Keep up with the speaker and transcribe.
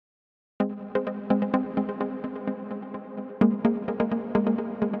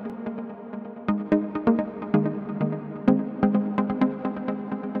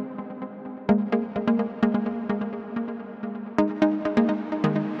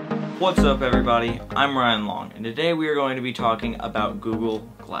What's up everybody, I'm Ryan Long, and today we are going to be talking about Google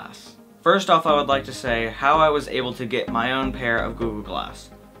Glass. First off, I would like to say how I was able to get my own pair of Google Glass.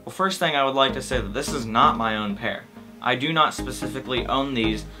 Well, first thing I would like to say that this is not my own pair. I do not specifically own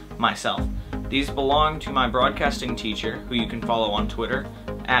these myself. These belong to my broadcasting teacher, who you can follow on Twitter,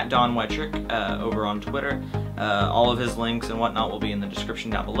 at Wettrick, over on Twitter. All of his links and whatnot will be in the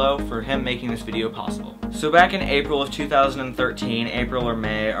description down below for him making this video possible. So back in April of 2013, April or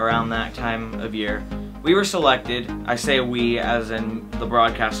May, around that time of year, we were selected, I say we as in the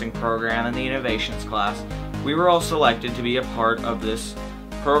broadcasting program and the innovations class, we were all selected to be a part of this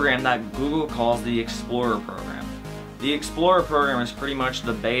program that Google calls the Explorer program. The Explorer program is pretty much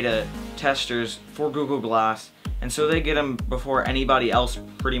the beta testers for Google Glass, and so they get them before anybody else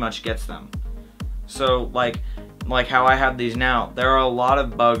pretty much gets them. So like how I have these now, there are a lot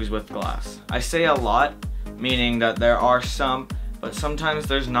of bugs with Glass. I say a lot, meaning that there are some, but sometimes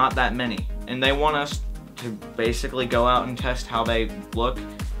there's not that many. And they want us to basically go out and test how they look,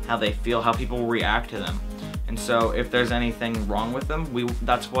 how they feel, how people react to them. And so if there's anything wrong with them,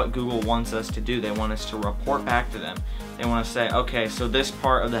 that's what Google wants us to do. They want us to report back to them. They want to say, okay, so this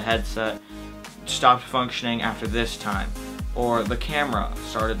part of the headset stopped functioning after this time, or the camera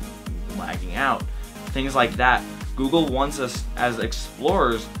started lagging out. Things like that. Google wants us as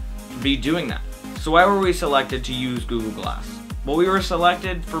explorers to be doing that. So why were we selected to use Google Glass? Well, we were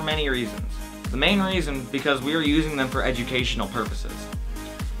selected for many reasons. The main reason because we are using them for educational purposes.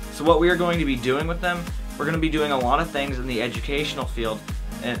 So what we are going to be doing with them, we're going to be doing a lot of things in the educational field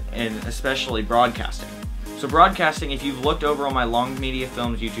and especially broadcasting. So broadcasting, if you've looked over on my Long Media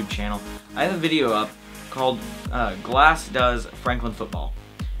Films YouTube channel, I have a video up called Glass Does Franklin Football.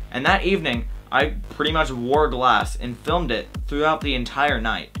 And that evening, I pretty much wore Glass and filmed it throughout the entire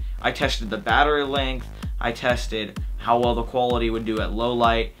night. I tested the battery length, I tested how well the quality would do at low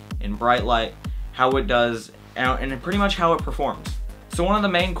light and bright light, how it does, and pretty much how it performs. So one of the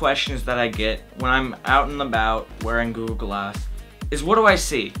main questions that I get when I'm out and about wearing Google Glass is, what do I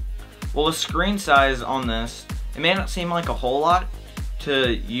see? Well, the screen size on this, it may not seem like a whole lot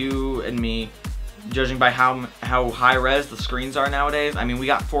to you and me, judging by how high res the screens are nowadays. I mean, we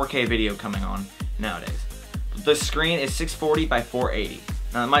got 4K video coming on nowadays. But the screen is 640 by 480.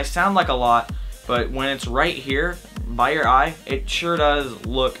 Now, it might sound like a lot, but when it's right here by your eye, it sure does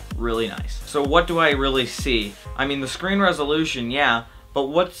look really nice. So what do I really see? I mean, the screen resolution, yeah, but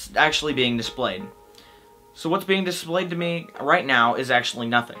what's actually being displayed? So what's being displayed to me right now is actually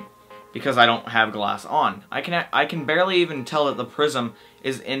nothing, because I don't have Glass on. I can barely even tell that the prism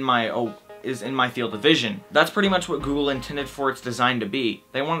is in my field of vision. That's pretty much what Google intended for its design to be.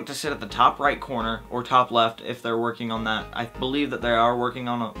 They want it to sit at the top right corner or top left if they're working on that. I believe that they are working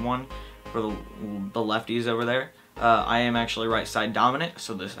on one for the lefties over there. I am actually right side dominant,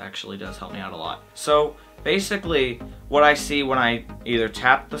 so this actually does help me out a lot. So basically what I see when I either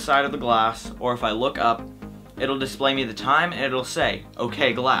tap the side of the glass or if I look up, it'll display me the time and it'll say,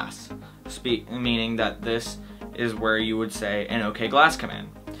 okay Glass, meaning that this is where you would say an okay Glass command.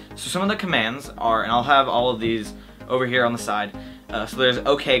 So some of the commands are, and I'll have all of these over here on the side. So there's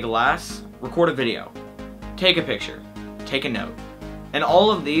OK Glass, record a video, take a picture, take a note. And all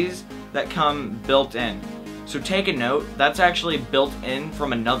of these that come built in. So take a note, that's actually built in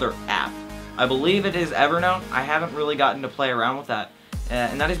from another app. I believe it is Evernote. I haven't really gotten to play around with that.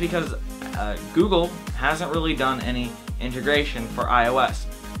 And that is because Google hasn't really done any integration for iOS.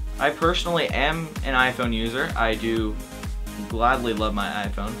 I personally am an iPhone user. I do gladly love my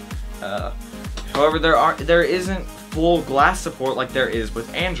iPhone. However, there isn't full Glass support like there is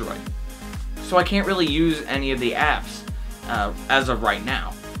with Android. So I can't really use any of the apps as of right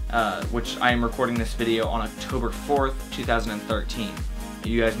now, which I am recording this video on October 4th, 2013.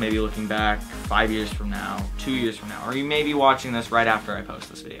 You guys may be looking back 5 years from now, 2 years from now, or you may be watching this right after I post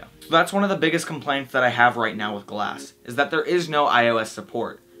this video. So that's one of the biggest complaints that I have right now with Glass, is that there is no iOS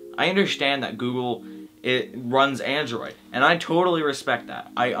support. I understand that Google runs Android, and I totally respect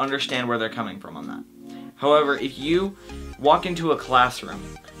that. I understand where they're coming from on that. However, if you walk into a classroom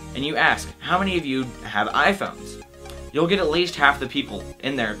and you ask, how many of you have iPhones? You'll get at least half the people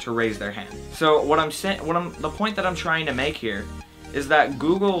in there to raise their hand. So the point that I'm trying to make here is that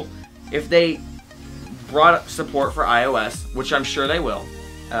Google, if they brought up support for iOS, which I'm sure they will,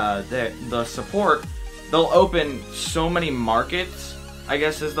 the support, they'll open so many markets, I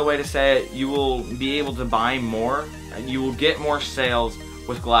guess is the way to say it. You will be able to buy more, and you will get more sales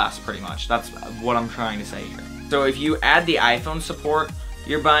with Glass, pretty much. That's what I'm trying to say here. So if you add the iPhone support,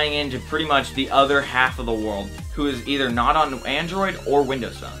 you're buying into pretty much the other half of the world who is either not on Android or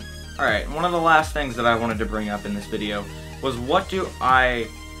Windows Phone. Alright, one of the last things that I wanted to bring up in this video was what do I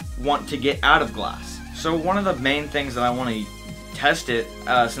want to get out of glass. So one of the main things that I want to test it,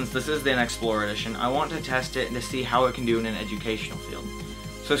 since this is the Explorer Edition, I want to test it to see how it can do in an educational field.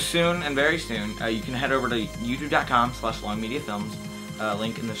 So soon, and very soon, you can head over to youtube.com/longmediafilms,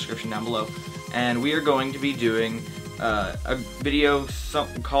 link in the description down below, and we are going to be doing a video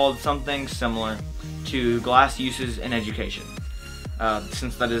called something similar to glass uses in education,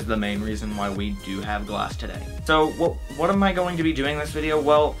 since that is the main reason why we do have glass today. So what am I going to be doing in this video?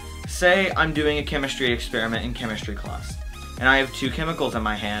 Well, say I'm doing a chemistry experiment in chemistry class, and I have two chemicals in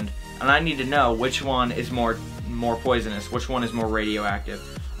my hand, and I need to know which one is more poisonous, which one is more radioactive.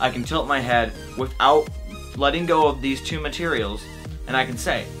 I can tilt my head without letting go of these two materials, and I can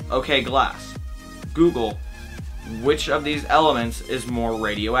say, okay, glass, Google which of these elements is more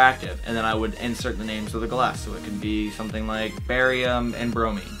radioactive, and then I would insert the names of the glass, so it could be something like barium and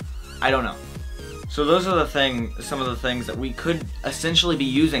bromine. I don't know. So those are some of the things that we could essentially be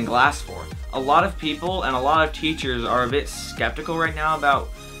using glass for. A lot of people and a lot of teachers are a bit skeptical right now about,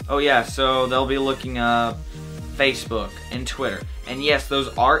 oh yeah, so they'll be looking up Facebook and Twitter. And yes, those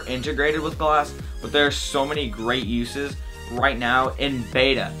are integrated with glass, but there are so many great uses right now in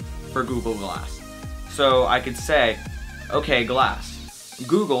beta for Google Glass. So I could say, okay, glass,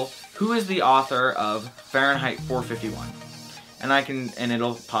 Google, who is the author of Fahrenheit 451? And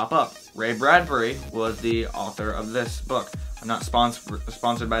it'll pop up. Ray Bradbury was the author of this book. I'm not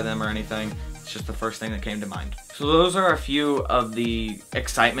sponsored by them or anything. It's just the first thing that came to mind. So those are a few of the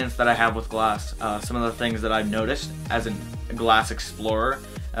excitements that I have with glass. Some of the things that I've noticed as a glass explorer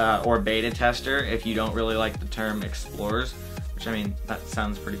or beta tester, if you don't really like the term explorers, which I mean, that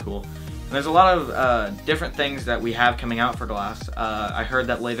sounds pretty cool. And there's a lot of different things that we have coming out for glass. I heard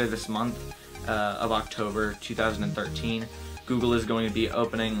that later this month of October 2013, Google is going to be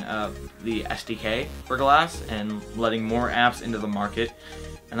opening the SDK for glass and letting more apps into the market,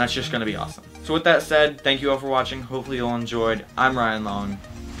 and that's just going to be awesome. So with that said, thank you all for watching. Hopefully you all enjoyed. I'm Ryan Long.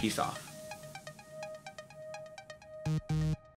 Peace off.